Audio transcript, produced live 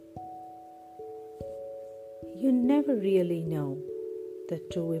You never really know the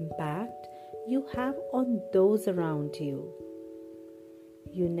true impact you have on those around you.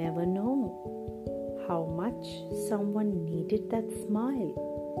 You never know how much someone needed that smile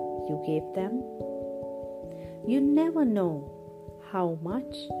you gave them. You never know how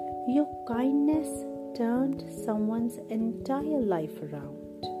much your kindness turned someone's entire life around.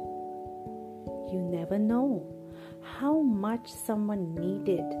 You never know how much someone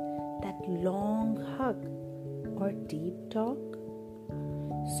needed that long hug or deep talk.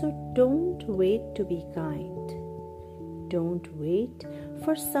 So don't wait to be kind. Don't wait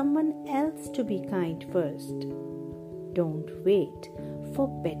for someone else to be kind first. Don't wait for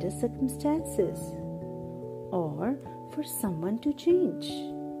better circumstances or for someone to change.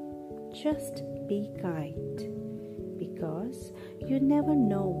 Just be kind, because you never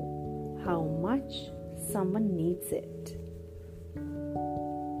know how much someone needs it.